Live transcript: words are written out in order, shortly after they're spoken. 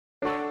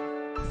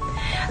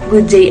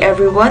Good day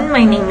everyone,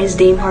 my name is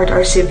Dame Heart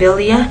R.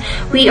 Sevilla.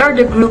 We are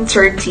the Group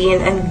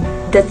 13 and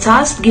the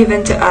task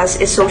given to us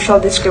is social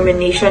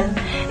discrimination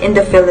in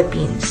the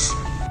Philippines.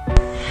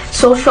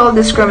 Social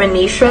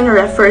discrimination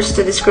refers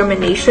to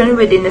discrimination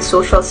within the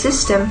social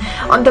system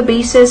on the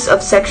basis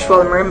of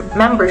sexual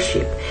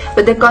membership.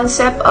 With the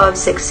concept of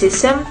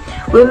sexism,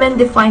 women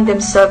define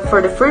themselves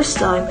for the first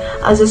time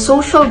as a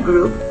social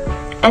group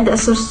and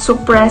as a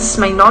suppressed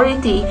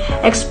minority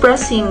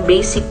expressing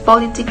basic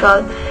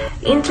political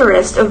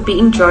interest of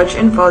being judged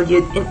and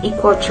valued in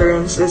equal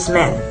terms as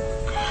men.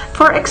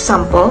 For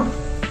example,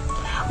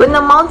 when the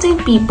mountain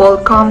people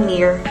come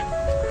near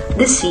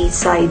the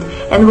seaside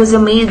and was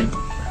amazed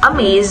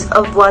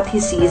of what he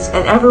sees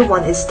and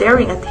everyone is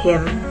staring at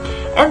him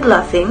and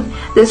laughing,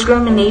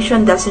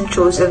 discrimination doesn't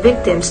choose a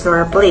victims nor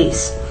a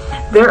place.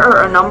 There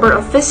are a number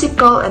of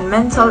physical and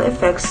mental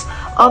effects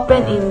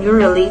often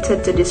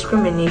related to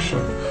discrimination,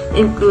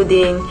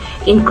 including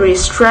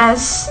increased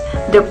stress,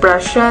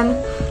 depression,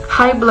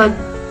 high blood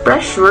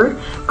pressure,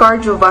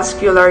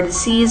 cardiovascular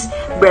disease,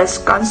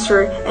 breast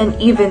cancer, and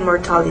even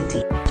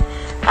mortality.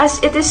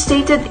 As it is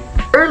stated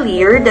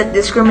earlier that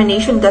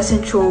discrimination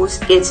doesn't choose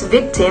its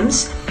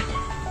victims,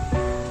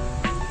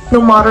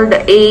 no matter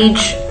the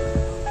age,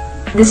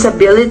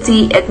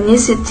 disability,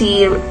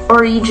 ethnicity,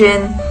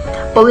 origin,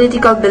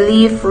 political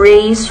belief,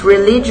 race,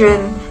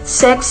 religion,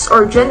 sex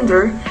or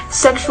gender,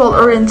 sexual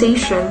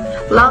orientation,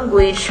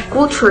 language,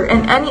 culture,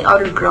 and any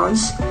other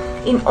grounds.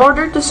 In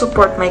order to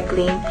support my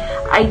claim,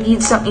 I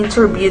did some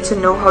interview to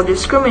know how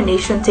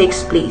discrimination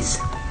takes place.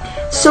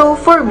 So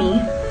for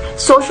me,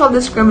 social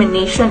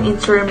discrimination in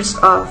terms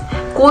of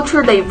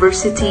cultural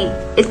diversity,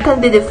 it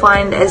can be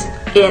defined as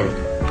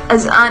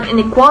an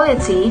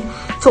inequality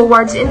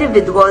towards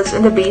individuals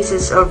on the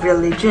basis of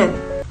religion.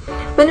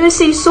 When we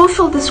say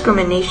social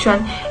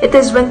discrimination, it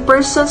is when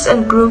persons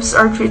and groups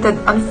are treated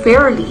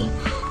unfairly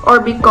or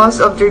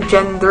because of their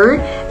gender,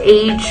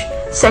 age,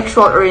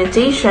 sexual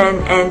orientation,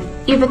 and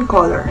even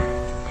color.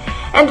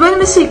 And when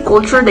we say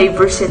cultural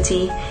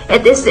diversity,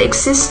 it is the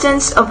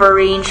existence of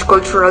arranged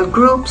cultural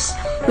groups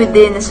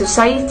within a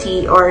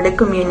society or the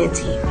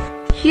community.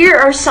 Here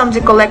are some of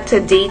the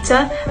collected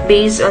data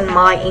based on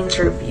my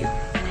interview.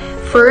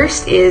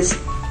 First is,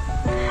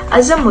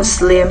 as a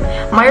Muslim,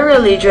 my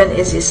religion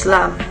is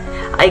Islam.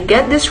 I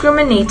get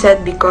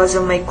discriminated because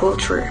of my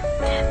culture.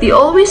 They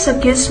always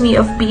accuse me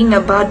of being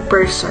a bad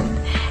person.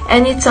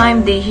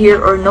 Anytime they hear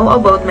or know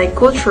about my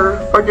culture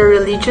or the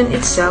religion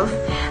itself,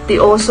 they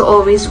also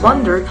always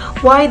wonder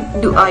why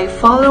do I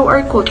follow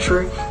our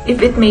culture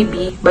if it may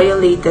be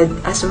violated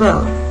as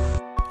well.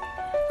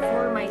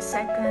 For my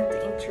second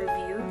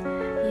interview,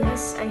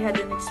 yes, I had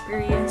an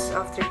experience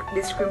of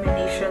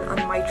discrimination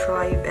on my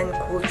tribe and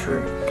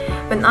culture.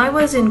 When I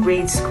was in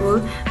grade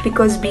school,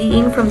 because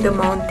being from the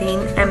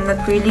mountain, I'm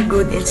not really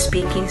good in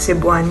speaking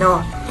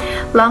Cebuano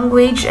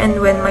language, and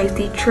when my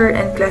teacher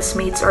and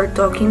classmates are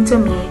talking to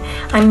me,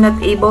 I'm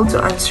not able to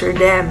answer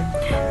them.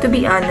 To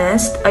be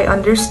honest, I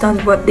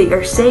understand what they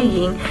are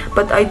saying,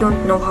 but I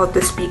don't know how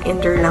to speak in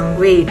their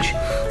language.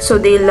 So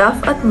they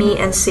laugh at me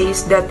and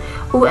says that,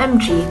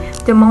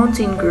 OMG, the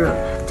mountain girl,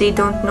 they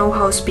don't know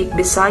how to speak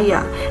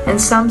Bisaya. And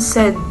some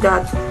said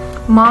that,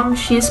 Mom,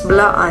 she's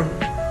Blaan.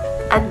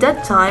 At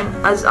that time,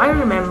 as I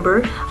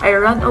remember, I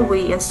ran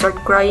away and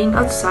started crying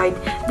outside.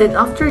 Then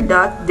after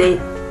that,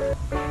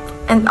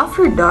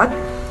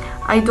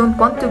 I don't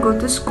want to go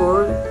to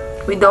school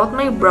without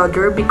my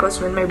brother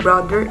because when my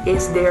brother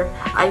is there,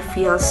 I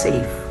feel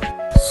safe.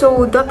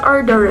 So that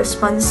are the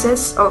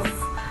responses of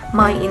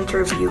my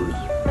interviewee.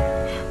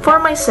 For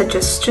my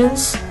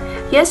suggestions,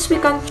 yes, we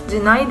can't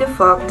deny the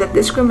fact that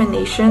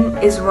discrimination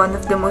is one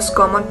of the most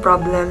common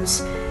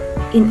problems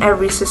in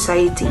every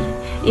society,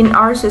 in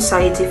our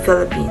society,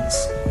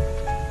 Philippines.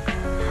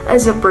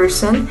 As a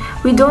person,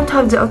 we don't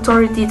have the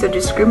authority to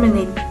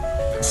discriminate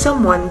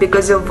someone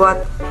because of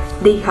what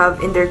they have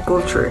in their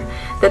culture,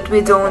 that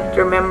we don't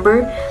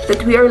remember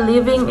that we are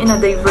living in a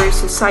diverse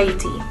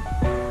society.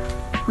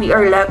 We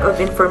are lack of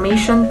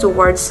information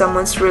towards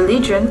someone's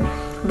religion,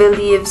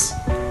 beliefs,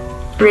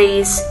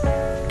 race.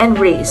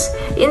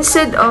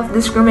 Instead of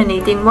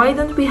discriminating, why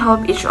don't we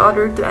help each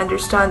other to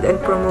understand and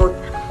promote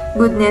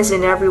goodness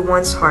in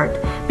everyone's heart?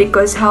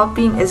 Because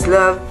helping is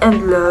love,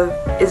 and love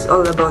is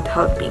all about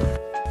helping.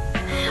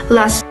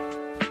 Last,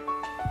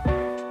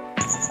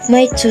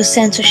 my 2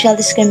 cents social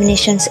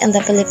discriminations in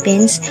the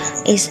Philippines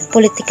is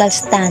political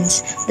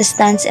stance. The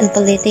stance in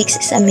politics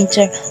is a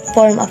major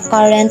form of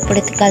current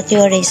political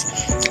theories,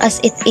 as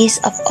it is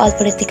of all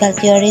political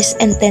theories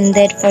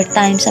intended for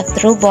times of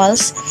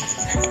troubles.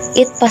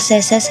 It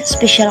possesses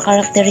special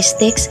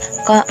characteristics,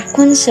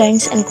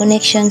 concerns, and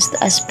connections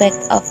to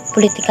aspects of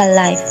political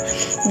life.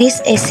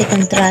 This is a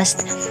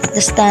contrast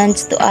the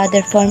stance to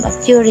other forms of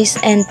theories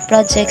and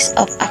projects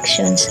of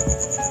actions.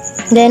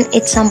 Then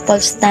it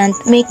samples stand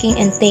making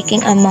and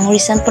taking among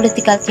recent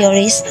political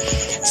theories.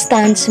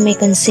 Stands may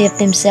conceive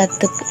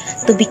themselves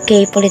to be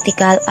key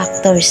political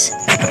actors.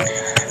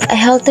 A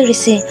healthy,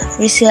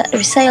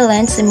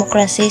 resilient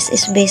democracy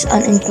is based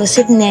on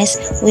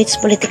inclusiveness, which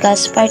political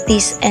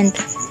parties and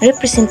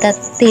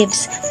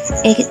representatives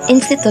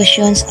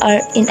institutions are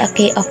in a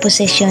key of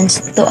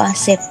positions to a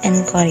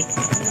safeguard.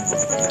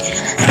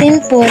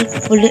 Tenfold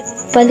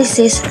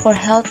policies for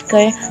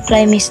healthcare,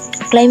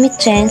 climate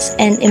change,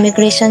 and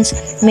immigration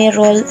may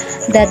roll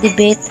the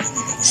debate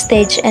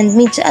stage and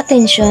media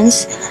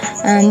attentions,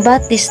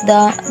 but these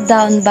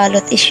down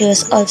ballot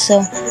issues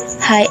also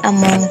high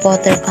among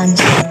voter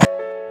concern.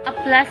 A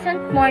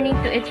pleasant morning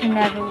to each and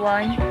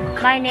everyone.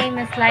 My name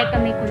is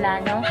Lyka Mae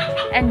Colano,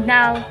 and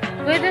now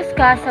we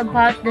discuss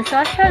about the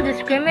social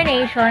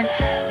discrimination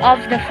of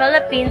the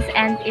Philippines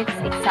and its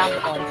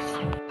examples.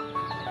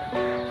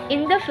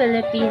 In the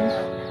Philippines,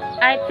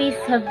 IPs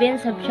have been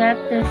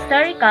subject to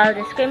historical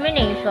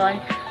discrimination,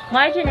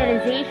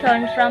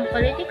 marginalization from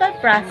political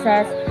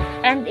process,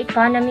 and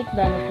economic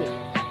benefit.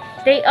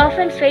 They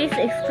often face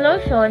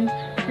exclusion,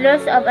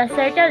 loss of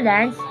asserted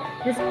lands,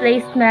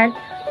 displacement,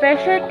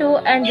 pressure to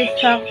and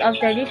destruct of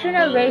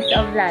traditional ways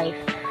of life,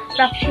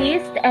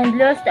 practiced and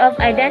loss of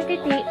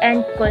identity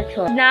and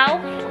culture. Now,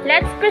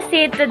 let's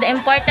proceed to the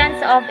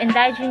importance of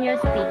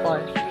indigenous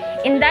people.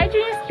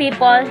 Indigenous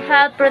people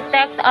help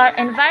protect our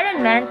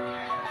environment,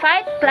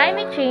 fight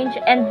climate change,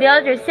 and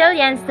build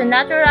resilience to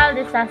natural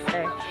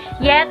disaster.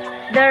 Yet,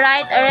 the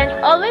rights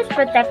aren't always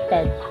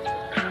protected.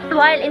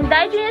 While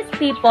indigenous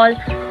people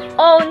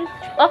own,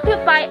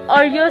 occupy,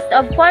 or use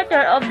a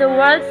quarter of the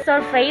world's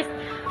surface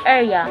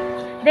area,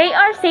 they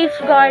are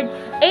safeguard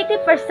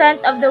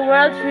 80% of the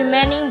world's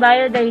remaining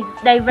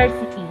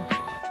biodiversity.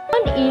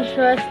 On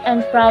issues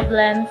and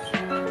problems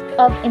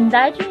of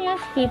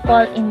indigenous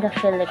people in the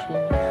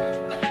Philippines.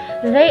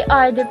 They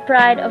are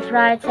deprived of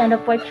rights and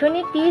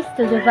opportunities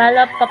to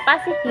develop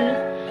capacity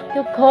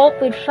to cope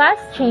with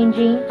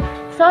fast-changing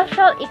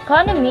social,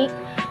 economic,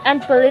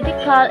 and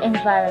political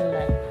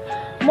environment.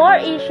 More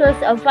issues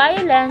of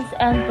violence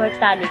and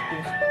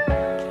brutality.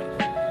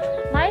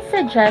 My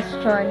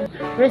suggestion,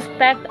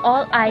 respect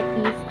all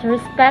IPs, to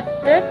respect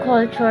their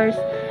cultures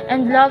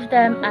and love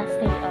them as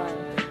they are.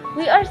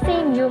 We are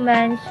same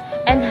humans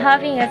and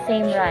having the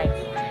same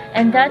rights.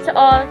 And that's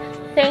all.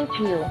 Thank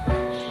you.